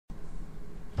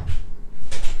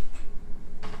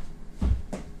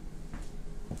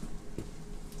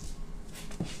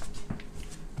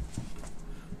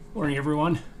Morning,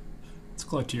 everyone. It's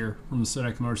Clutch here from the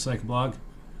Sudak Motorcycle Blog.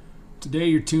 Today,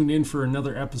 you're tuned in for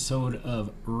another episode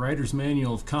of Rider's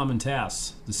Manual of Common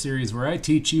Tasks, the series where I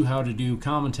teach you how to do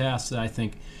common tasks that I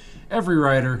think every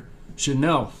rider should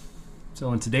know.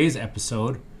 So, in today's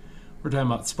episode, we're talking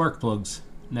about spark plugs.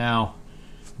 Now,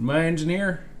 my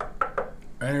engineer, right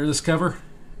under this cover,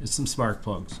 is some spark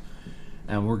plugs,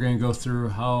 and we're going to go through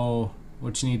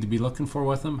what you need to be looking for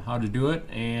with them, how to do it,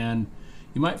 and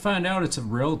you might find out it's a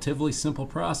relatively simple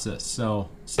process, so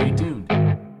stay tuned.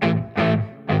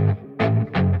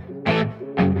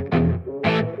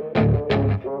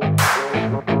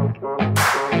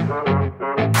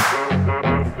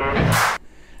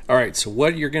 Alright, so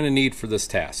what you're going to need for this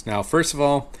task. Now, first of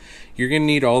all, you're going to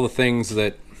need all the things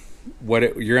that you're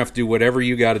going to have to do whatever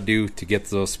you got to do to get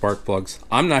those spark plugs.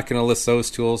 I'm not going to list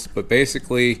those tools, but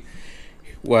basically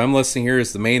what I'm listing here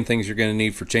is the main things you're going to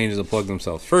need for changing the plug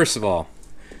themselves. First of all,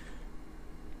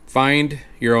 find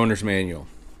your owner's manual.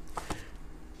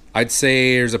 I'd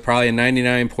say there's probably a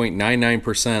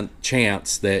 99.99%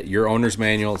 chance that your owner's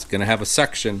manual is going to have a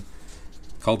section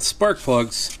called spark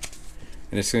plugs,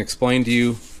 and it's going to explain to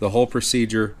you the whole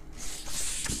procedure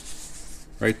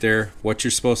right there, what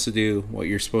you're supposed to do, what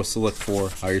you're supposed to look for,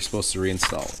 how you're supposed to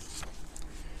reinstall it.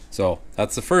 So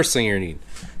that's the first thing you need.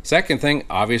 Second thing,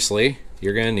 obviously,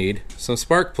 you're going to need some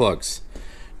spark plugs.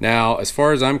 Now, as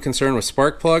far as I'm concerned with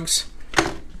spark plugs,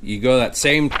 you go that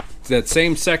same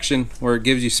section where it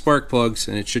gives you spark plugs,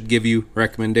 and it should give you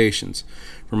recommendations.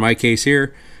 For my case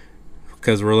here,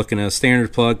 because we're looking at a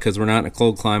standard plug, because we're not in a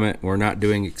cold climate, we're not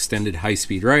doing extended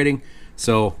high-speed riding.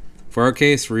 So for our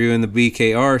case, we're using the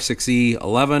BKR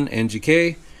 6E11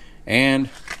 NGK, and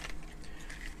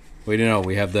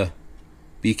we have the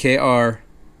BKR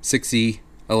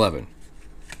 6E11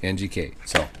 NGK.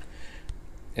 So,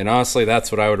 and honestly,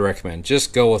 that's what I would recommend.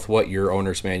 Just go with what your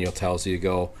owner's manual tells you to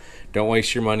go. Don't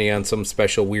waste your money on some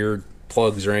special weird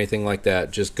plugs or anything like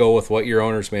that. Just go with what your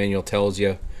owner's manual tells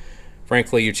you.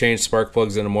 Frankly, you change spark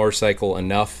plugs in a motorcycle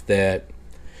enough that,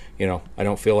 I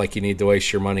don't feel like you need to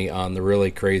waste your money on the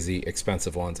really crazy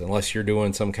expensive ones, unless you're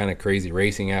doing some kind of crazy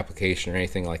racing application or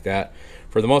anything like that.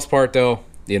 For the most part, though,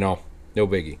 no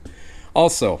biggie.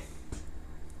 Also,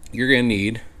 you're going to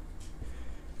need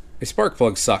a spark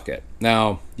plug socket.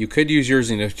 Now, you could use yours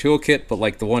in a toolkit, but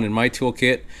like the one in my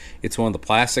toolkit, it's one of the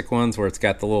plastic ones where it's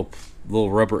got the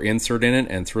little rubber insert in it,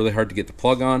 and it's really hard to get the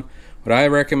plug on. What I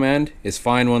recommend is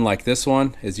find one like this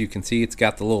one. As you can see, it's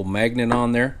got the little magnet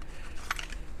on there,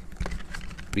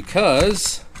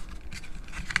 because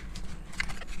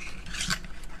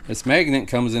this magnet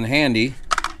comes in handy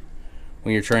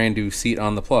when you're trying to seat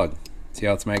on the plug. See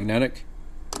how it's magnetic?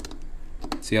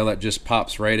 See how that just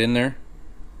pops right in there?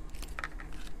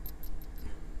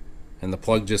 And the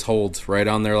plug just holds right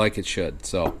on there like it should.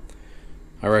 So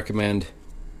I recommend,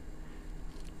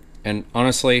 and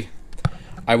honestly,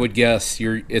 I would guess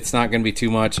it's not going to be too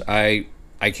much. I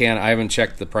haven't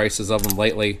checked the prices of them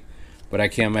lately, but I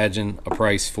can't imagine a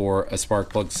price for a spark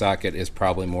plug socket is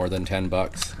probably more than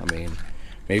 $10. I mean,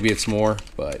 maybe it's more,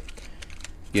 but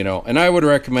and I would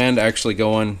recommend actually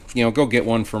going, go get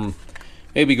one from,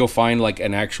 maybe go find like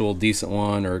an actual decent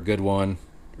one or a good one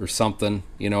or something,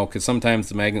 because sometimes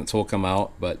the magnets will come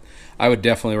out, but I would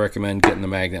definitely recommend getting the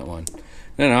magnet one.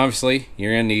 Then obviously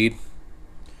you're going to need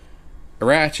a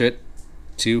ratchet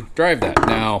to drive that.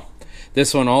 Now,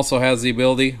 this one also has the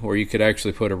ability where you could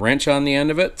actually put a wrench on the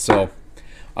end of it, so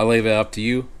I'll leave it up to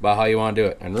you about how you want to do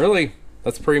it. And really,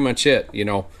 that's pretty much it.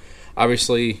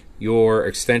 Obviously your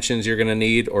extensions you're going to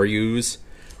need or use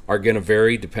are going to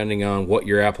vary depending on what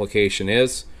your application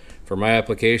is. For my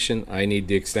application, I need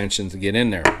the extensions to get in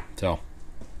there. So,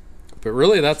 but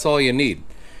really, that's all you need.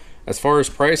 As far as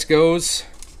price goes,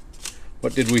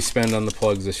 what did we spend on the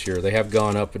plugs this year? They have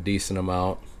gone up a decent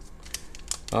amount.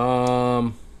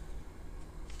 I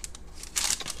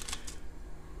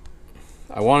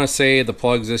want to say the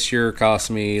plugs this year cost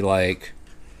me like,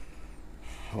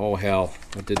 oh hell,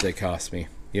 what did they cost me?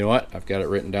 You know what? I've got it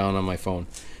written down on my phone.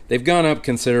 They've gone up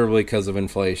considerably because of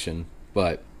inflation,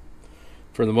 but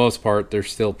for the most part, they're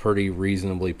still pretty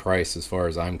reasonably priced as far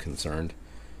as I'm concerned.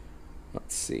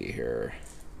 Let's see here.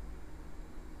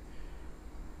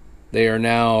 They are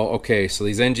now, okay, so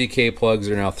these NGK plugs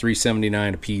are now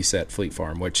 $3.79 a piece at Fleet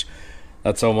Farm, which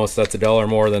that's $1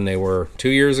 more than they were 2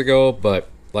 years ago, but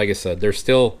like I said, they're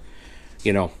still,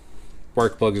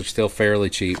 spark plugs are still fairly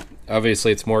cheap.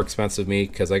 Obviously, it's more expensive me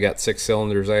because I got 6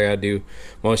 cylinders I gotta do.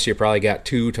 Most of you probably got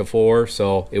 2 to 4,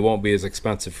 so it won't be as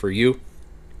expensive for you.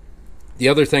 The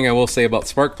other thing I will say about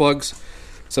spark plugs,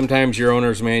 sometimes your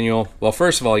owner's manual, well,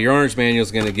 first of all, your owner's manual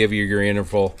is going to give you your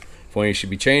interval when you should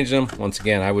be changing them. Once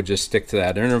again, I would just stick to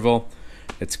that interval.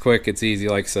 It's quick, it's easy.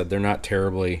 Like I said, they're not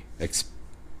terribly,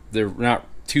 they're not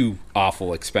too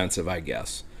awful expensive, I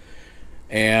guess.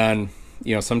 And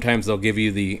you know, sometimes they'll give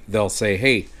you they'll say,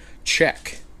 hey,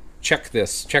 check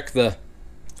this, check the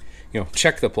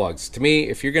plugs. To me,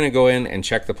 if you're going to go in and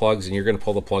check the plugs and you're going to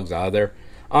pull the plugs out of there,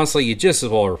 honestly, you just as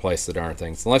well replace the darn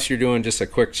things, unless you're doing just a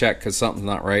quick check because something's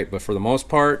not right. But for the most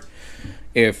part,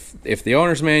 if the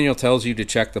owner's manual tells you to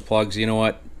check the plugs, you know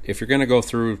what? If you're going to go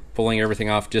through pulling everything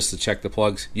off just to check the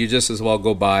plugs, you just as well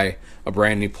go buy a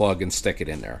brand new plug and stick it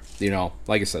in there. You know,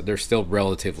 like I said, they're still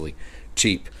relatively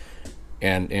cheap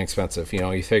and inexpensive. You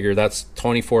know, you figure that's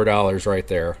 $24 right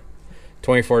there.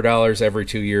 $24 every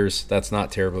 2 years, that's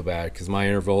not terribly bad, because my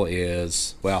interval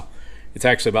is, well, it's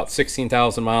actually about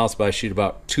 16,000 miles, but I shoot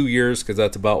about 2 years, because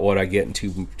that's about what I get in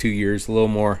 2 years. A little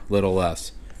more, a little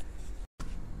less.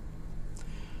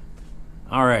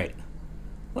 All right,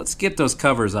 let's get those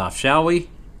covers off, shall we?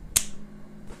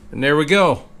 And there we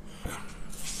go.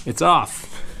 It's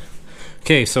off.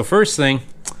 Okay, so first thing,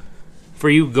 for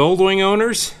you Goldwing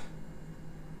owners,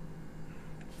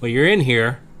 well, you're in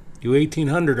here, you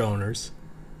 1800 owners,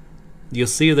 you'll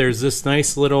see there's this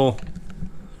nice little,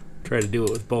 try to do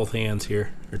it with both hands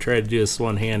here, or try to do this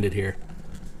one-handed here.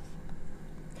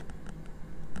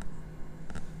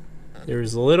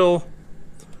 There's a little,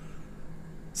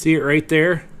 see it right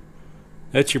there?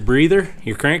 That's your breather,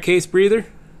 your crankcase breather.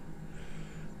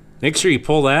 Make sure you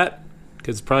pull that,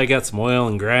 because it's probably got some oil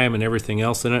and grime and everything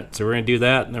else in it. So we're going to do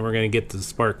that, and then we're going to get the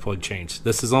spark plug changed.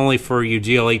 This is only for you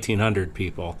GL 1800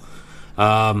 people.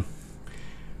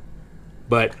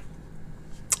 But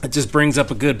it just brings up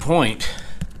a good point.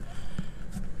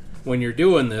 When you're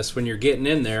doing this, when you're getting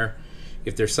in there,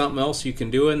 if there's something else you can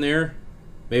do in there,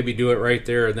 maybe do it right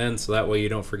there and then, so that way you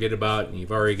don't forget about it and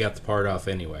you've already got the part off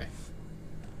anyway.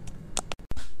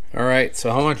 Alright,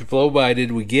 so how much blow-by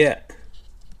did we get?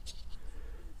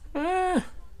 Not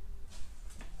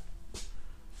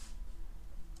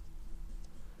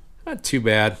too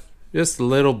bad. Just a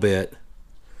little bit.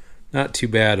 Not too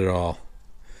bad at all.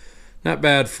 Not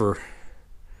bad for,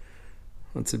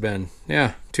 what's it been?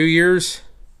 Yeah, 2 years.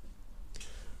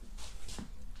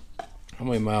 How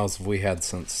many miles have we had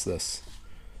since this?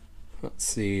 Let's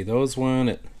see, those went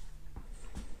at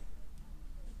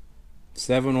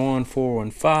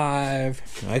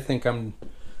 71415. I think I'm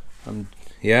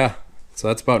yeah, so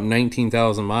that's about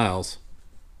 19,000 miles.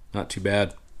 Not too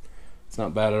bad. It's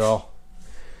not bad at all,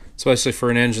 especially for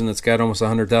an engine that's got almost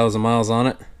 100,000 miles on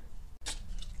it.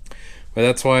 But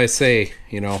that's why I say,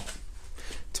 you know,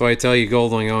 that's why I tell you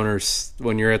Goldwing owners,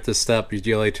 when you're at this step, you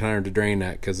GL 1800 to drain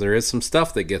that, because there is some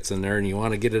stuff that gets in there and you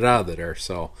want to get it out of there,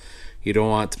 so you don't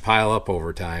want it to pile up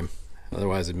over time.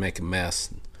 Otherwise it'd make a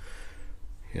mess,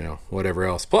 you know, whatever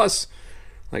else. Plus,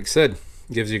 like I said,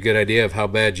 it gives you a good idea of how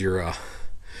bad your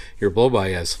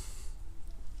blow-by is.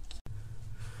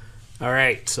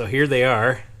 Alright, so here they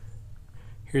are.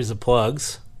 Here's the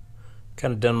plugs.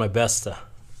 Kind of done my best to,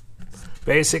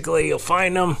 basically you'll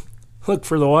find them, look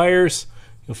for the wires,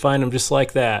 you'll find them just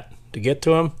like that. To get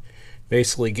to them,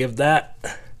 basically give that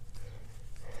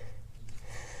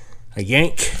a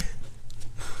yank.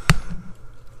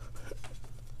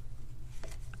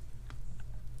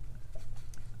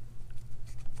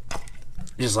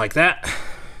 Just like that.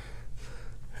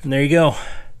 And there you go.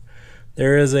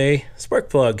 There is a spark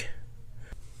plug.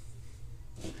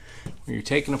 When you're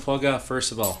taking a plug out,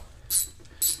 first of all,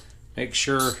 make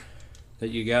sure that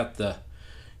you got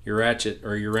your ratchet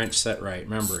or your wrench set right.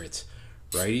 Remember, it's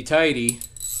righty-tighty,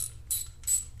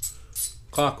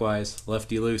 clockwise,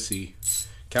 lefty-loosey,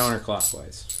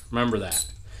 counterclockwise. Remember that,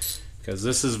 because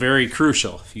this is very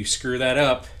crucial. If you screw that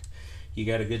up, you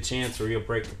got a good chance where you'll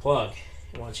break the plug.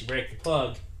 And once you break the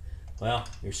plug, well,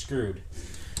 you're screwed.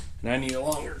 And I need a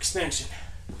longer extension.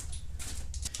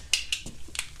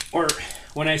 Or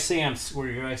when I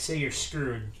say you're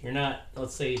screwed, you're not,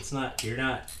 let's say it's not, you're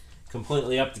not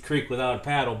completely up the creek without a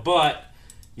paddle, but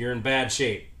you're in bad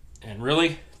shape. And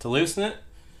really, to loosen it,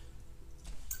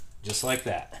 just like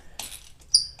that,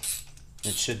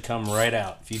 it should come right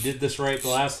out. If you did this right the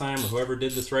last time, or whoever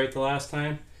did this right the last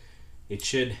time, you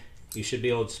should be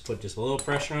able to put just a little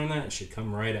pressure on that. It should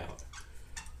come right out.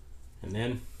 And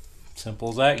then, simple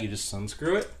as that, you just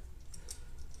unscrew it.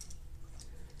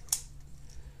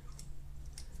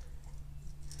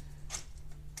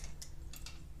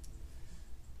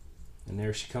 And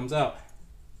there she comes out.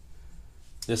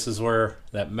 This is where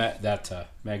that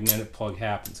magnetic plug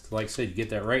happens. Like I said, you get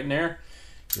that right in there,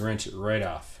 you wrench it right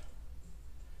off.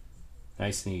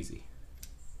 Nice and easy.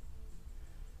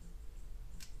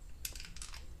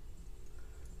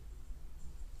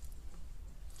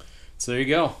 So there you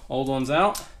go. Old one's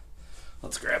out.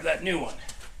 Let's grab that new one.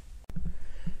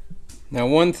 Now,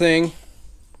 one thing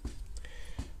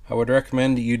I would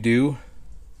recommend you do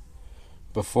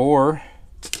before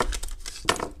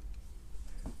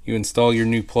you install your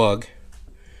new plug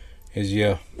is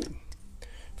you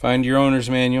find your owner's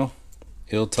manual.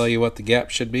 It'll tell you what the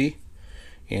gap should be,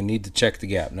 and need to check the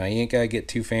gap. Now, you ain't gotta get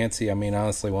too fancy. I mean,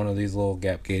 honestly, one of these little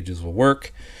gap gauges will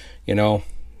work, you know,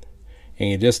 and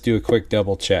you just do a quick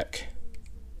double check.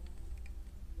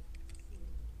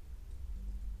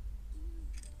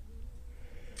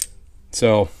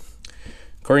 So,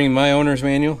 according to my owner's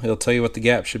manual, it'll tell you what the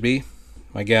gap should be.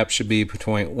 My gap should be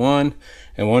between 1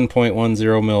 and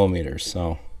 1.10 millimeters.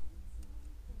 So,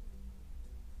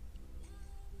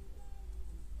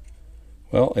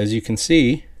 well, as you can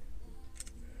see,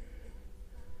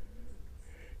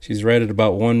 she's right at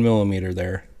about 1 millimeter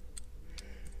there.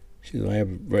 I have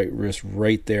right wrist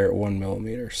right there at 1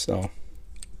 millimeter. So,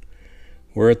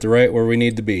 we're at the right where we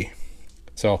need to be.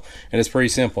 So, and it's pretty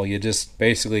simple. You just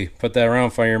basically put that around,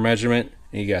 find your measurement,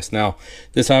 and you guess. Now,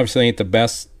 this obviously ain't the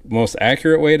best, most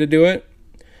accurate way to do it.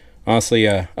 Honestly,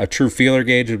 a true feeler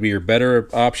gauge would be your better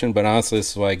option, but honestly,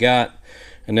 this is what I got.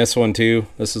 And this one too,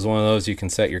 this is one of those you can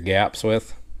set your gaps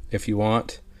with if you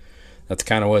want. That's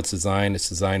kind of what it's designed. It's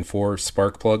designed for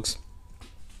spark plugs.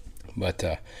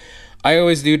 But I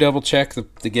always do double check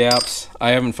the gaps.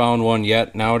 I haven't found one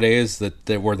yet nowadays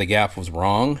that where the gap was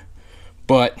wrong,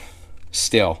 but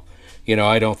still, you know,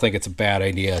 I don't think it's a bad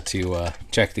idea to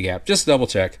check the gap. Just double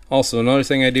check. Also, another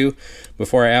thing I do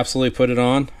before I absolutely put it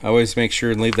on, I always make sure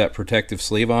and leave that protective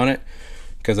sleeve on it,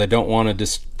 because I don't want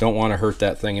to hurt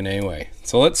that thing in any way.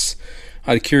 So let's,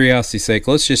 out of curiosity's sake,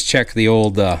 let's just check the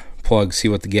old plug, see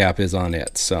what the gap is on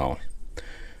it. So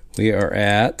we are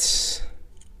at,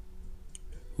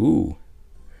 ooh,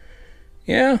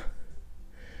 yeah,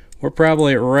 we're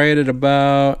probably right at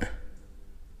about,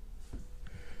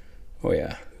 oh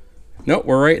yeah, nope,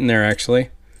 we're right in there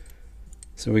actually.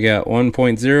 So we got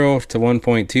 1.0 to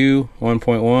 1.2,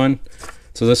 1.1.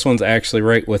 So this one's actually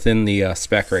right within the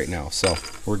spec right now. So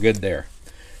we're good there.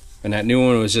 And that new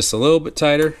one was just a little bit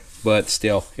tighter, but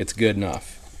still, it's good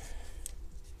enough.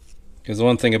 Because the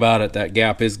one thing about it, that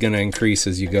gap is going to increase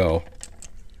as you go.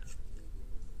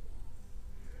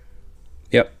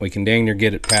 Yep, we can dang near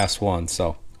get it past 1.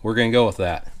 So we're going to go with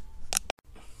that.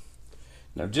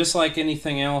 Now, just like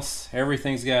anything else,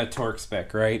 everything's got a torque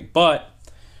spec, right? But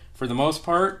for the most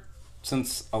part,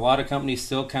 since a lot of companies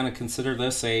still kind of consider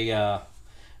this an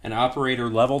operator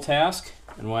level task,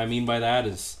 and what I mean by that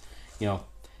is, you know,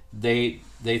 they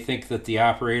think that the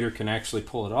operator can actually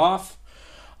pull it off.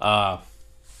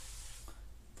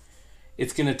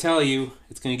 It's going to tell you,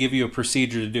 it's going to give you a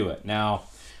procedure to do it. Now,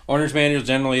 owner's manual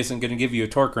generally isn't going to give you a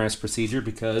torque wrench procedure,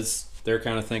 because they're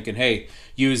kind of thinking, hey,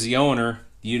 you as the owner,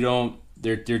 you don't.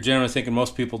 They're generally thinking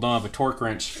most people don't have a torque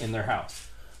wrench in their house.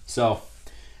 So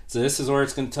this is where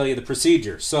it's going to tell you the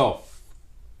procedure. So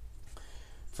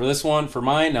for this one, for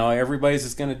mine, now everybody's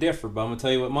is going to differ, but I'm going to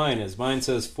tell you what mine is. Mine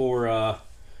says for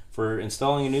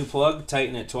installing a new plug,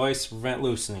 tighten it twice to prevent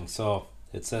loosening. So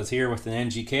it says here with an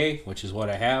NGK, which is what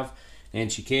I have, an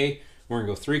NGK, we're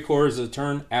going to go 3/4 of a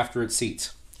turn after it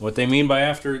seats. What they mean by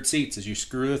after it seats is you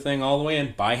screw the thing all the way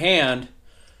in by hand.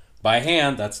 By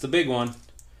hand, that's the big one.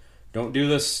 Don't do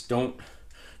this. Don't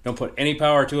put any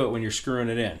power to it when you're screwing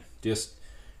it in. Just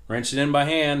wrench it in by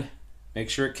hand. Make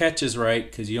sure it catches right,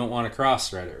 because you don't want to cross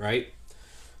thread it, right?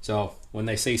 So when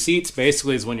they say seats,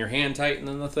 basically is when you're hand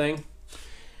tightening the thing.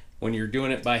 When you're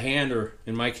doing it by hand, or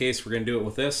in my case, we're going to do it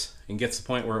with this, and gets to the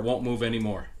point where it won't move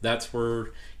anymore. That's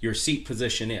where your seat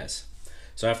position is.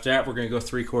 So after that, we're going to go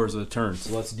 3/4 of a turn.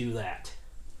 So let's do that.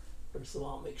 First of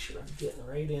all, make sure I'm getting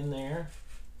right in there.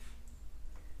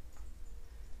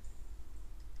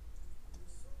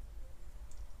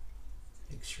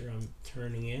 Make sure I'm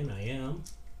turning in. I am.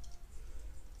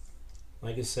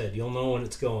 Like I said, you'll know when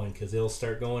it's going, because it'll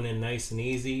start going in nice and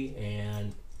easy,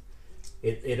 and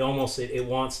it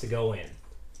wants to go in.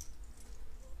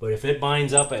 But if it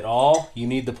binds up at all, you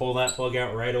need to pull that plug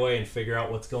out right away and figure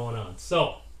out what's going on.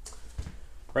 So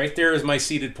right there is my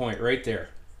seated point, right there.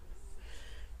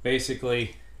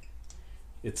 Basically,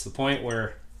 it's the point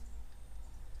where,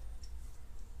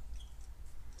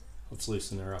 let's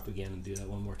loosen her up again and do that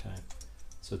one more time.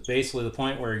 So it's basically the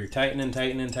point where you're tightening, and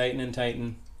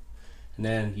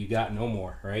then you got no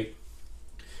more, right?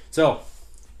 So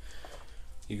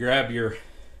you grab your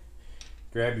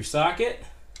socket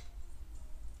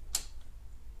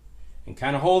and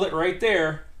kind of hold it right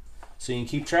there so you can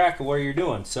keep track of what you're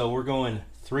doing. So we're going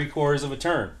 3/4 of a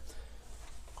turn.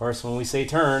 Of course, when we say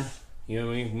turn, you know,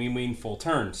 we mean full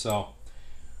turn. So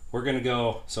we're going to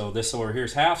go, so this over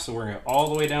here's half, so we're going to go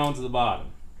all the way down to the bottom.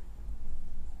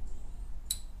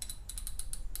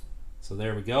 So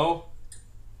there we go.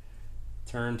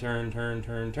 Turn, turn, turn,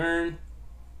 turn, turn.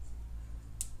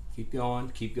 Keep going,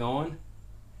 keep going.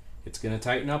 It's going to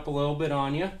tighten up a little bit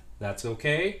on you. That's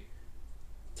okay.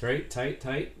 Tight, tight,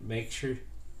 tight. Make sure,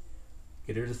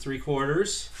 get her to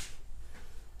 3/4,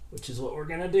 which is what we're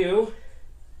going to do.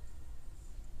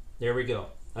 There we go.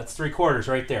 That's 3/4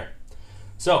 right there.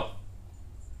 So,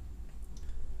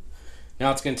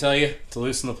 now it's going to tell you to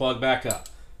loosen the plug back up.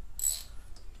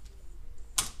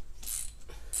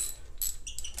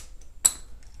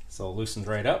 So it loosens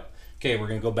right up. Okay, we're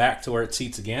going to go back to where it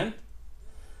seats again.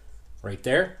 Right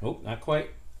there. Oh, not quite.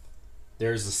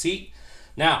 There's the seat.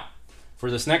 Now, for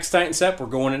this next tighten step, we're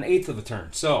going 1/8 of a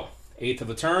turn. So, 1/8 of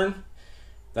a turn,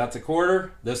 that's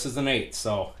 1/4. This is 1/8.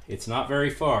 So, it's not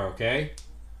very far, okay?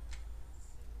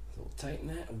 So, we'll tighten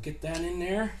that. We'll get that in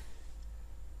there.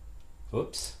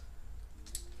 Oops.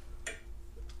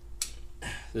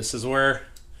 This is where,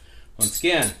 once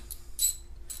again,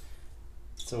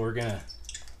 so we're going to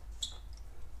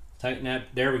tighten that.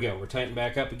 There we go. We're tightening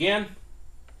back up again.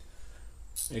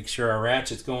 Make sure our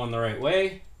ratchet's going the right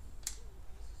way.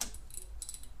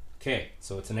 Okay,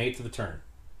 so it's 1/8 of a turn.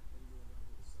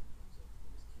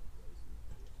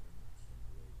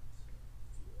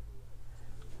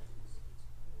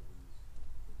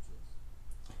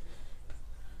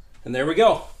 And there we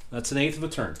go. That's 1/8 of a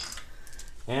turn.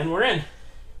 And we're in.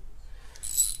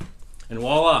 And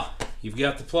voila, you've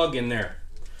got the plug in there.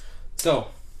 So,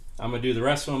 I'm going to do the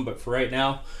rest of them, but for right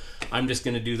now, I'm just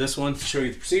going to do this one to show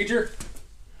you the procedure.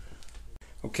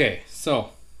 Okay,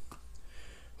 so,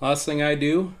 last thing I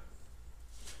do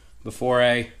before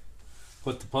I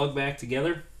put the plug back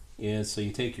together is, so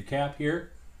you take your cap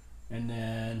here, and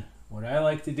then what I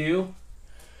like to do,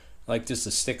 I like just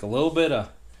to stick a little bit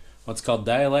of what's called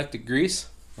dielectric grease.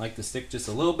 I like to stick just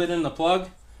a little bit in the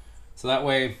plug, so that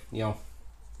way, you know,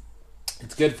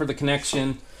 it's good for the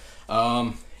connection.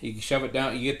 You can shove it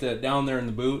down, you get that down there in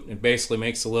the boot, it basically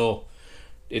makes a little,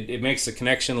 it makes the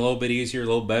connection a little bit easier, a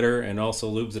little better, and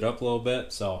also lubes it up a little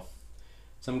bit. So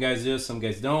some guys do, some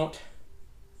guys don't.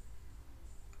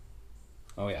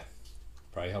 Oh yeah,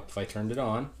 probably help if I turned it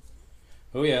on.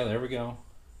 Oh yeah, there we go.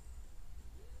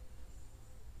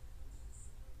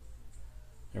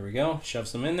 There we go, shove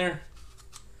some in there.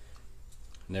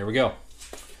 And there we go.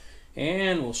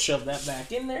 And we'll shove that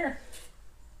back in there.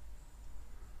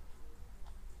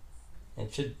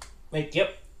 It should make,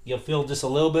 yep, you'll feel just a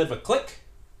little bit of a click.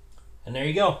 And there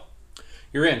you go.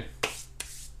 You're in.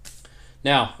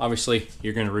 Now, obviously,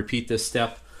 you're going to repeat this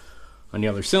step on the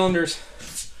other cylinders.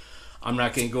 I'm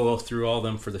not going to go through all of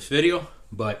them for this video,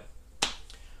 but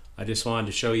I just wanted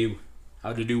to show you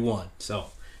how to do one. So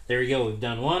there you go. We've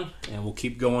done one, and we'll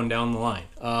keep going down the line.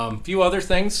 A few other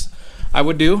things I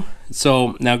would do.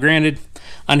 So now, granted,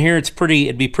 on here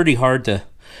it'd be pretty hard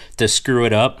to screw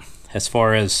it up as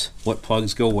far as what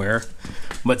plugs go where.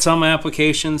 But some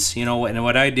applications, you know, and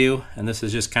what I do, and this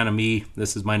is just kind of me,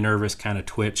 this is my nervous kind of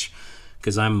twitch,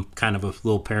 because I'm kind of a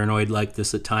little paranoid like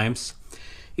this at times,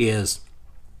 is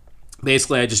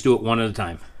basically I just do it one at a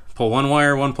time. Pull one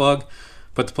wire, one plug,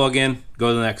 put the plug in, go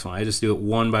to the next one. I just do it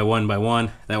one by one by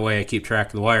one. That way I keep track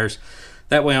of the wires.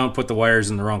 That way I don't put the wires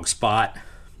in the wrong spot,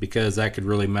 because that could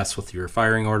really mess with your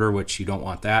firing order, which you don't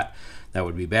want that. That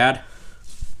would be bad.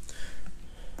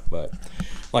 But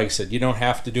like I said, you don't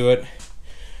have to do it.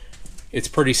 It's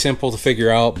pretty simple to figure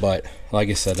out, but like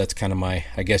I said, that's kind of my,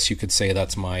 I guess you could say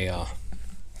that's my,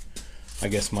 I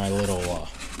guess my little,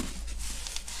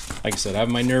 like I said, I have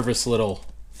my nervous little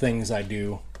things I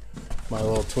do, my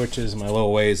little twitches, my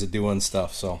little ways of doing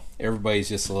stuff, so everybody's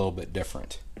just a little bit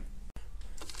different.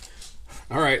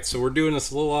 Alright, so we're doing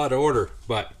this a little out of order,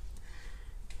 but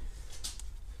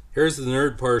here's the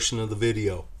nerd portion of the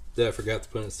video that I forgot to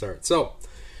put in the start. So,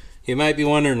 you might be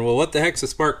wondering, well, what the heck's a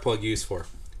spark plug used for?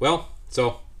 Well,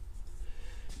 so,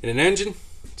 in an engine,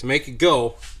 to make it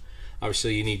go,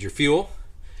 obviously you need your fuel,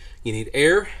 you need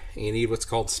air, and you need what's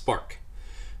called spark.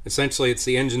 Essentially, it's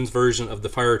the engine's version of the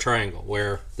fire triangle,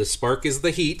 where the spark is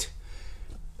the heat,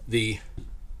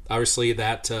 obviously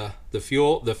that the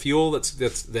fuel that's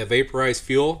the vaporized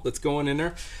fuel that's going in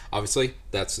there, obviously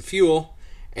that's the fuel,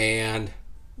 and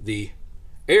the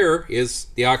air is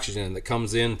the oxygen that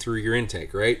comes in through your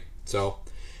intake, right? So,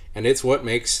 and it's what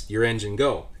makes your engine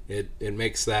go. It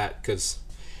makes that, because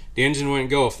the engine wouldn't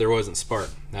go if there wasn't spark.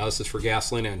 Now this is for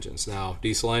gasoline engines. Now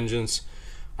diesel engines,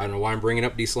 I don't know why I'm bringing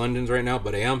up diesel engines right now,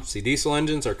 but I am. See, diesel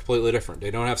engines are completely different. They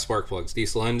don't have spark plugs.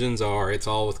 Diesel engines are, it's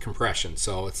all with compression.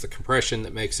 So it's the compression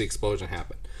that makes the explosion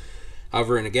happen.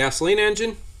 However, in a gasoline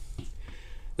engine,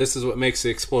 this is what makes the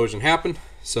explosion happen.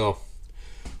 So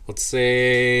let's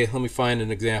say, let me find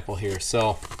an example here.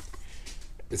 So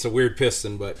it's a weird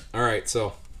piston, but all right,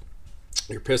 so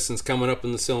your piston's coming up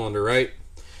in the cylinder, right?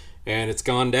 And it's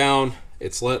gone down.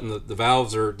 It's letting the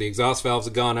valves, or the exhaust valves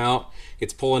have gone out.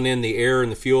 It's pulling in the air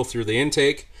and the fuel through the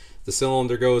intake. The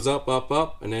cylinder goes up, up,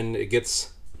 up, and then it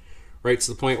gets right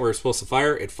to the point where it's supposed to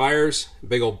fire. It fires,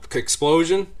 big old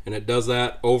explosion, and it does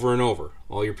that over and over.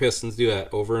 All your pistons do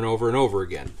that over and over and over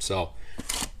again. So,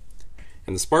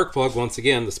 and the spark plug, once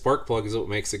again, the spark plug is what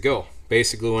makes it go.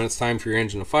 Basically, when it's time for your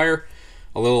engine to fire,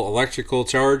 a little electrical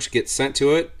charge gets sent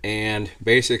to it, and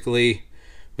basically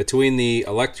between the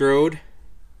electrode,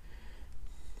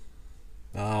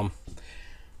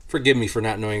 forgive me for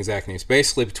not knowing exact names,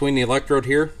 basically between the electrode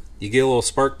here, you get a little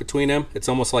spark between them. It's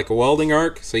almost like a welding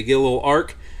arc, so you get a little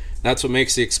arc. That's what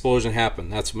makes the explosion happen.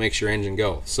 That's what makes your engine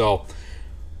go. So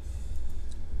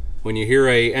when you hear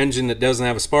a engine that doesn't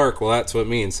have a spark, well, that's what it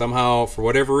means. Somehow, for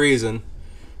whatever reason,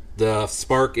 the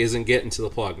spark isn't getting to the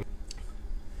plug.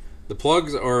 The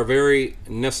plugs are a very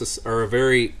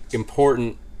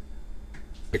important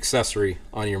accessory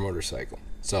on your motorcycle.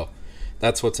 So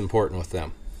that's what's important with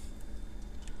them.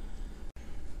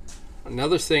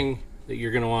 Another thing that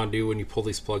you're going to want to do when you pull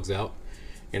these plugs out,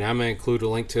 and I'm going to include a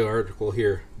link to an article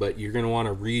here, but you're going to want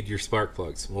to read your spark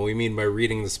plugs. What we mean by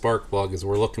reading the spark plug is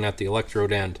we're looking at the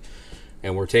electrode end,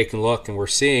 and we're taking a look and we're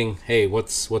seeing, hey,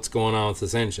 what's going on with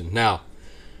this engine. Now,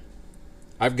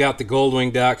 I've got the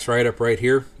Goldwing docks right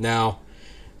here. Now,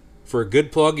 for a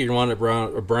good plug, you want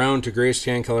a brown to grayish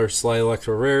tan color, slight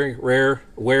electro rare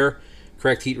wear,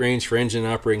 correct heat range for engine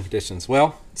operating conditions.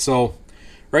 Well, so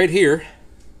right here,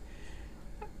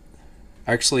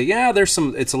 actually, yeah, there's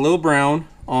some. It's a little brown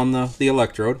on the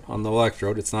electrode.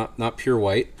 It's not pure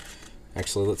white.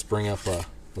 Actually, let's bring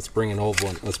an old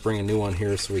one. Let's bring a new one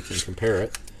here so we can compare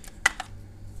it.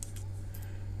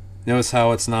 Notice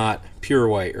how it's not pure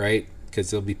white, right?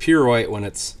 Because it'll be pure white when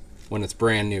it's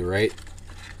brand new, right?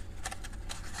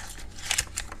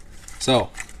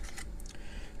 So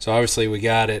obviously we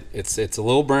got it. It's a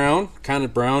little brown, kind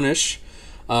of brownish.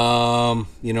 You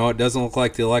know, it doesn't look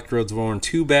like the electrode's worn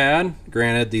too bad.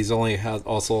 Granted, these only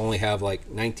have like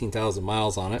 19,000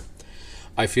 miles on it.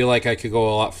 I feel like I could go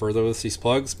a lot further with these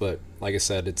plugs, but like I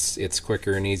said, it's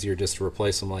quicker and easier just to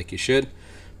replace them like you should.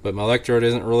 But my electrode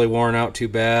isn't really worn out too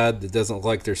bad. It doesn't look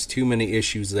like there's too many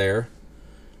issues there.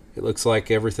 It looks like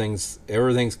everything's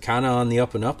kind of on the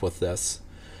up and up with this.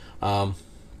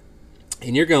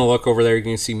 And you're going to look over there. You're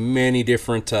going to see many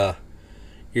different. You're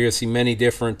going to see many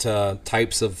different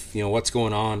types of, you know, what's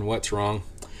going on, what's wrong.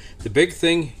 The big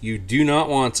thing you do not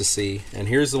want to see, and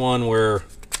here's the one where,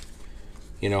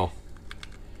 you know,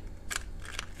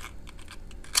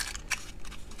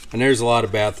 and there's a lot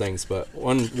of bad things, but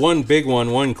one big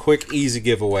one quick easy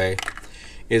giveaway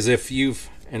is if you've,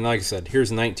 and like I said,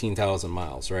 here's 19,000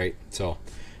 miles, right? So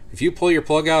if you pull your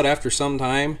plug out after some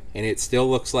time and it still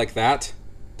looks like that,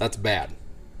 that's bad.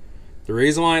 The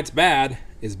reason why it's bad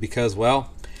is because,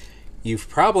 well, you've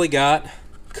probably got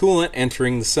coolant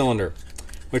entering the cylinder,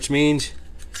 which means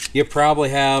you probably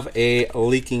have a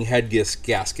leaking head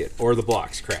gasket, or the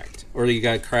block's cracked, or you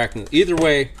got cracked. Either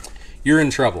way, you're in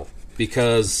trouble,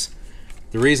 because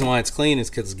the reason why it's clean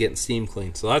is because it's getting steam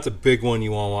clean. So that's a big one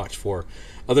you want to watch for.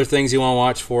 Other things you want to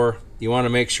watch for, you want to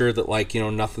make sure that, like, you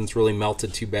know, nothing's really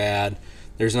melted too bad.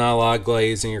 There's not a lot of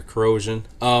glazing or corrosion.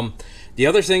 The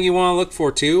other thing you want to look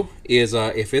for too is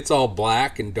if it's all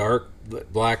black and dark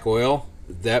black oil,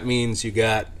 that means you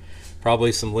got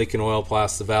probably some leaking oil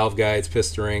past the valve guides,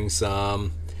 piston rings.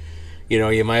 You know,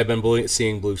 you might have been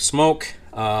seeing blue smoke,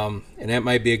 and that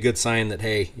might be a good sign that,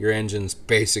 hey, your engine's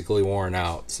basically worn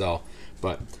out. So,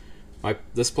 but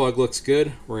this plug looks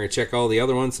good. We're going to check all the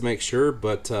other ones to make sure,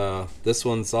 but this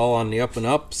one's all on the up and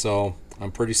up, so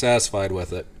I'm pretty satisfied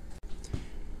with it.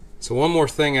 So one more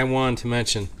thing I wanted to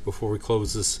mention before we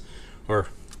close this, or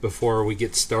before we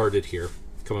get started here,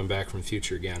 coming back from the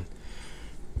future again.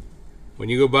 When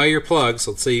you go buy your plugs,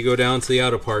 let's say you go down to the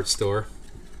auto parts store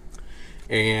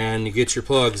and you get your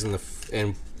plugs,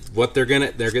 and what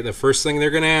the first thing they're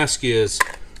gonna ask you is,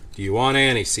 do you want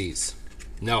anti-seize?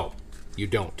 No, you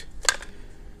don't.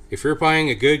 If you're buying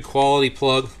a good quality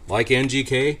plug like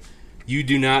NGK, you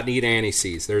do not need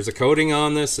anti-seize. There's a coating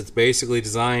on this that's basically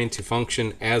designed to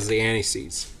function as the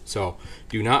anti-seize. So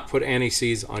do not put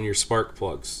anti-seize on your spark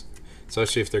plugs,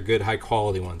 especially if they're good, high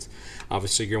quality ones.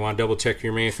 Obviously, you're going to want to double check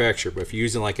your manufacturer, but if you're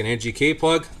using like an NGK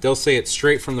plug, they'll say it's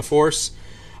straight from the force.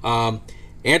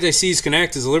 Anti-seize can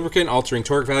act as a lubricant, altering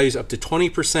torque values up to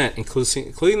 20%,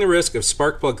 including the risk of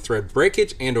spark plug thread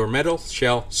breakage and or metal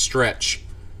shell stretch.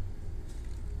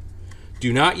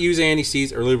 Do not use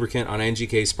anti-seize or lubricant on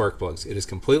NGK spark plugs. It is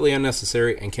completely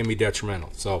unnecessary and can be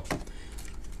detrimental. So,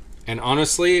 and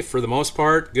honestly, for the most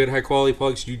part, good high quality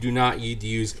plugs, you do not need to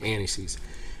use anti-seize.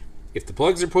 If the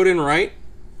plugs are put in right,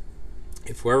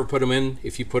 if whoever put them in,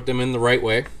 if you put them in the right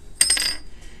way,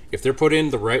 if they're put in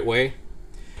the right way,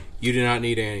 you do not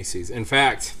need anti-seize. In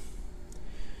fact,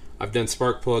 I've done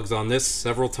spark plugs on this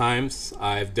several times.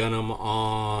 I've done them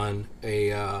on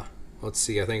a, let's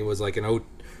see, I think it was like an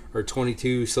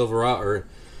 22 Silverado, or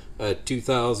a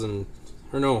 2000,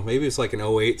 or no, maybe it's like an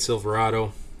 08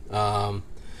 Silverado.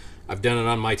 I've done it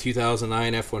on my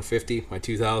 2009 F-150, my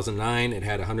 2009. It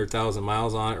had 100,000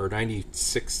 miles on it, or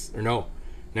 96, or no,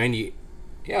 90.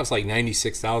 Yeah, it was like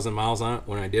 96,000 miles on it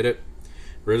when I did it.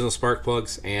 Original spark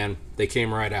plugs, and they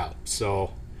came right out.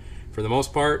 So for the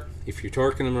most part, if you're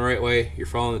torquing them the right way, you're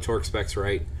following the torque specs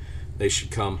right, they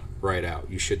should come right out.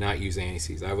 You should not use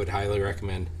anti-seize. I would highly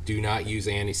recommend do not use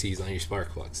anti-seize on your spark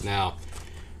plugs. Now,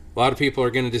 a lot of people are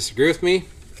going to disagree with me,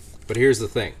 but here's the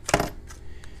thing.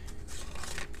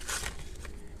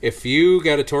 If you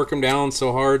got to torque them down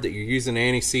so hard that you're using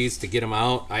anti-seize to get them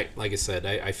out, like I said,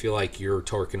 I feel like you're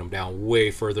torquing them down way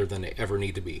further than they ever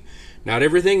need to be. Not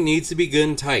everything needs to be good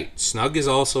and tight. Snug is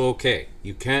also okay.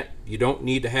 You don't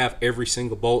need to have every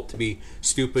single bolt to be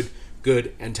stupid,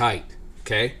 good, and tight.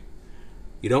 Okay?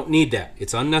 You don't need that.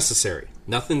 It's unnecessary.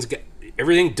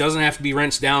 Everything doesn't have to be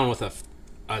wrenched down with a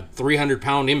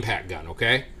 300-pound impact gun.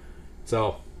 Okay?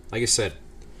 So, like I said,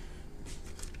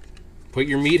 put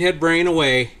your meathead brain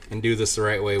away and do this the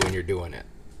right way when you're doing it.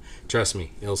 Trust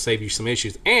me, it'll save you some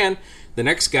issues. And the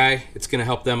next guy, it's going to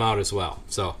help them out as well.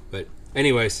 So, but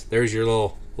anyways, there's your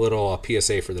little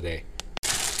PSA for the day.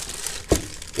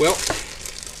 Well,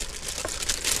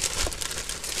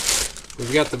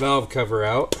 we've got the valve cover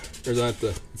out. Or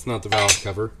it's not the valve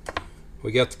cover.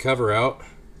 We got the cover out.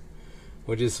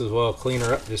 We'll just as well clean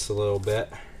her up just a little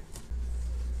bit.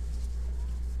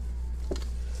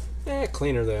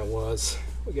 Cleaner than it was.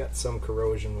 We got some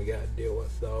corrosion we got to deal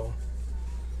with though.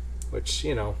 Which,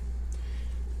 you know,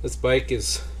 this bike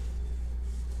is,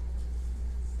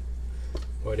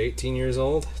 what, 18 years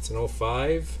old? It's an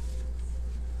 05.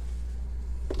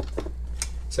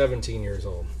 17 years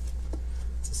old.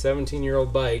 It's a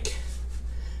 17-year-old bike.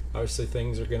 Obviously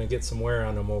things are going to get some wear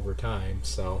on them over time.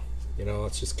 So, you know,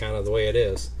 it's just kind of the way it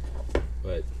is.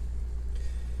 But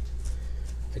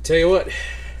I tell you what,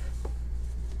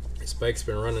 this bike's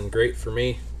been running great for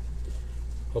me.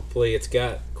 Hopefully it's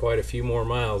got quite a few more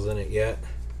miles in it yet,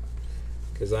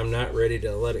 because I'm not ready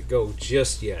to let it go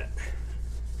just yet.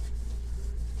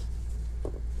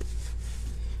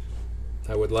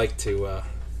 I would like to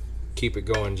keep it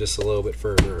going just a little bit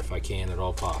further if I can at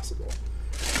all possible.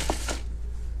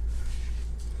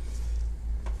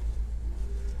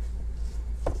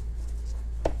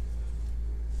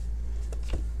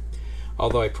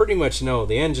 Although I pretty much know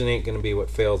the engine ain't going to be what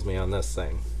fails me on this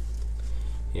thing.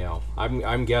 You know,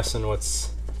 I'm guessing would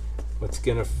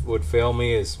fail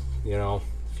me is, you know,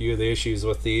 a few of the issues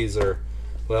with these are,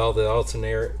 well, the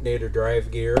alternator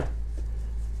drive gear.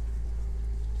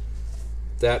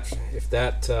 If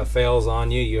that fails on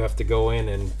you, you have to go in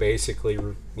and basically,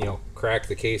 you know, crack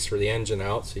the case for the engine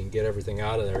out so you can get everything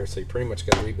out of there. So you pretty much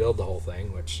got to rebuild the whole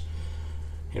thing, which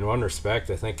in one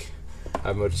respect I think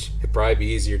it'd probably be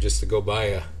easier just to go buy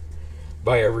a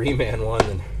reman one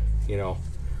than, you know,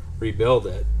 rebuild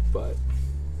it. But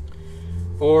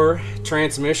or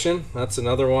transmission, that's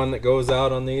another one that goes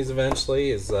out on these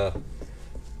eventually, is and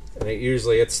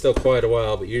it's still quite a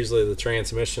while, but usually the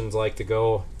transmissions like to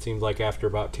go, it seems like after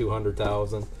about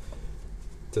 200,000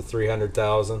 to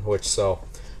 300,000, which, so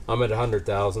I'm at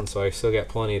 100,000, so I still got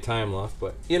plenty of time left.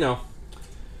 But you know,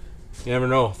 you never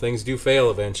know, things do fail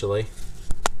eventually.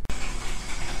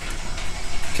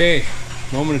 Okay,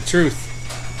 moment of truth.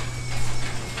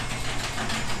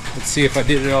 Let's see if I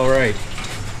did it all right.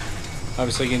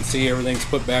 Obviously you can see everything's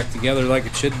put back together like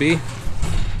it should be.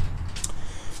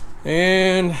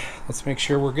 And let's make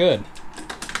sure we're good.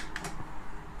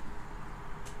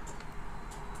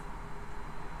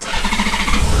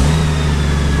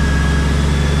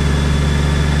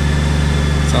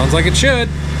 Sounds like it should.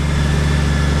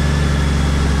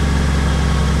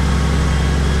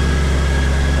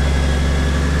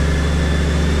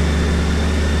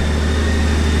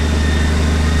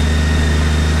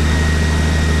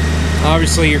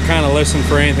 Obviously, you're kind of listening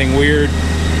for anything weird.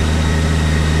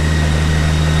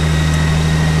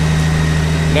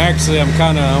 And actually, I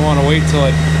want to wait till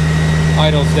it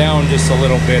idles down just a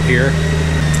little bit here.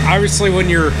 Obviously, when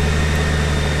you're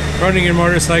running your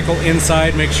motorcycle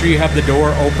inside, make sure you have the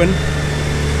door open.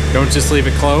 Don't just leave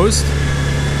it closed.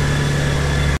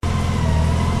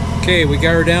 Okay, we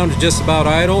got her down to just about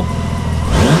idle.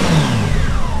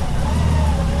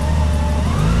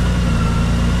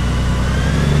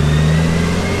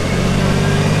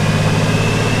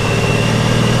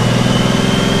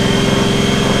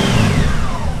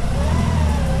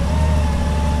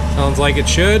 Sounds like it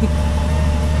should.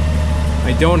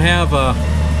 I don't have a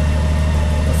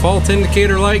fault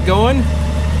indicator light going,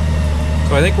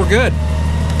 so I think we're good.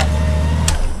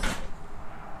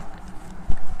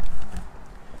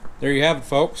 There you have it,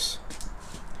 folks.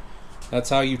 That's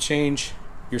how you change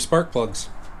your spark plugs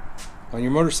on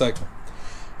your motorcycle.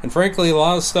 And frankly, a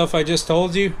lot of stuff I just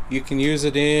told you, you can use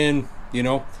it in,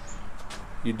 you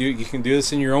can do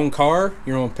this in your own car,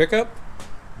 your own pickup.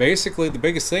 Basically, the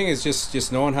biggest thing is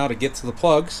just knowing how to get to the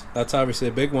plugs. That's obviously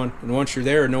a big one. And once you're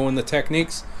there, knowing the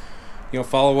techniques,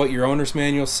 follow what your owner's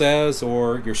manual says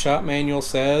or your shop manual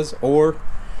says, or,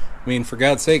 I mean, for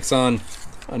God's sakes, on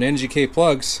NGK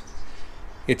plugs,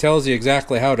 it tells you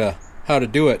exactly how to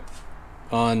do it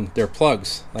on their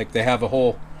plugs. Like, they have a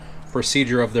whole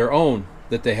procedure of their own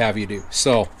that they have you do.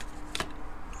 So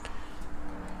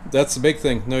that's the big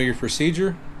thing. Know your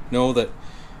procedure. Know that,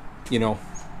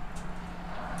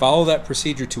 follow that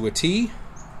procedure to a T.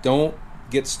 Don't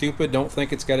get stupid. Don't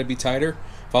think it's got to be tighter.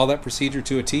 Follow that procedure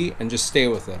to a T and just stay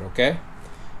with it, okay?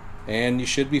 And you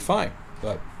should be fine.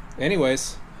 But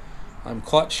anyways, I'm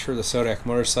Clutch for the Sodak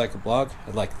Motorcycle Blog.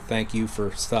 I'd like to thank you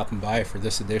for stopping by for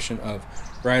this edition of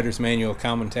Rider's Manual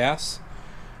Common Tasks.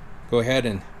 Go ahead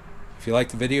and, if you like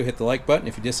the video, hit the like button.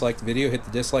 If you dislike the video, hit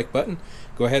the dislike button.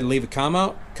 Go ahead and leave a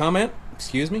comment. Leave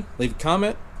a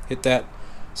comment. Hit that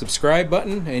subscribe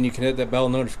button, and you can hit that bell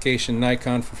notification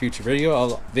icon for future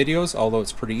videos, although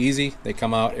it's pretty easy. They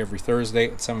come out every Thursday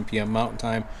at 7 p.m. Mountain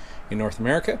Time in North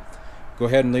America. Go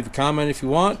ahead and leave a comment if you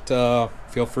want.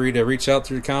 Feel free to reach out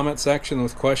through the comment section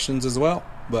with questions as well.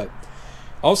 But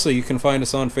also, you can find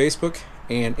us on Facebook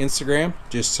and Instagram.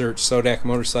 Just search Sodak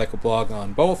Motorcycle Blog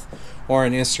on both. Or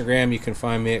on Instagram, you can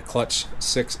find me at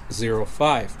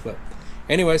Clutch605. But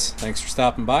anyways, thanks for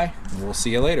stopping by, and we'll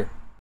see you later.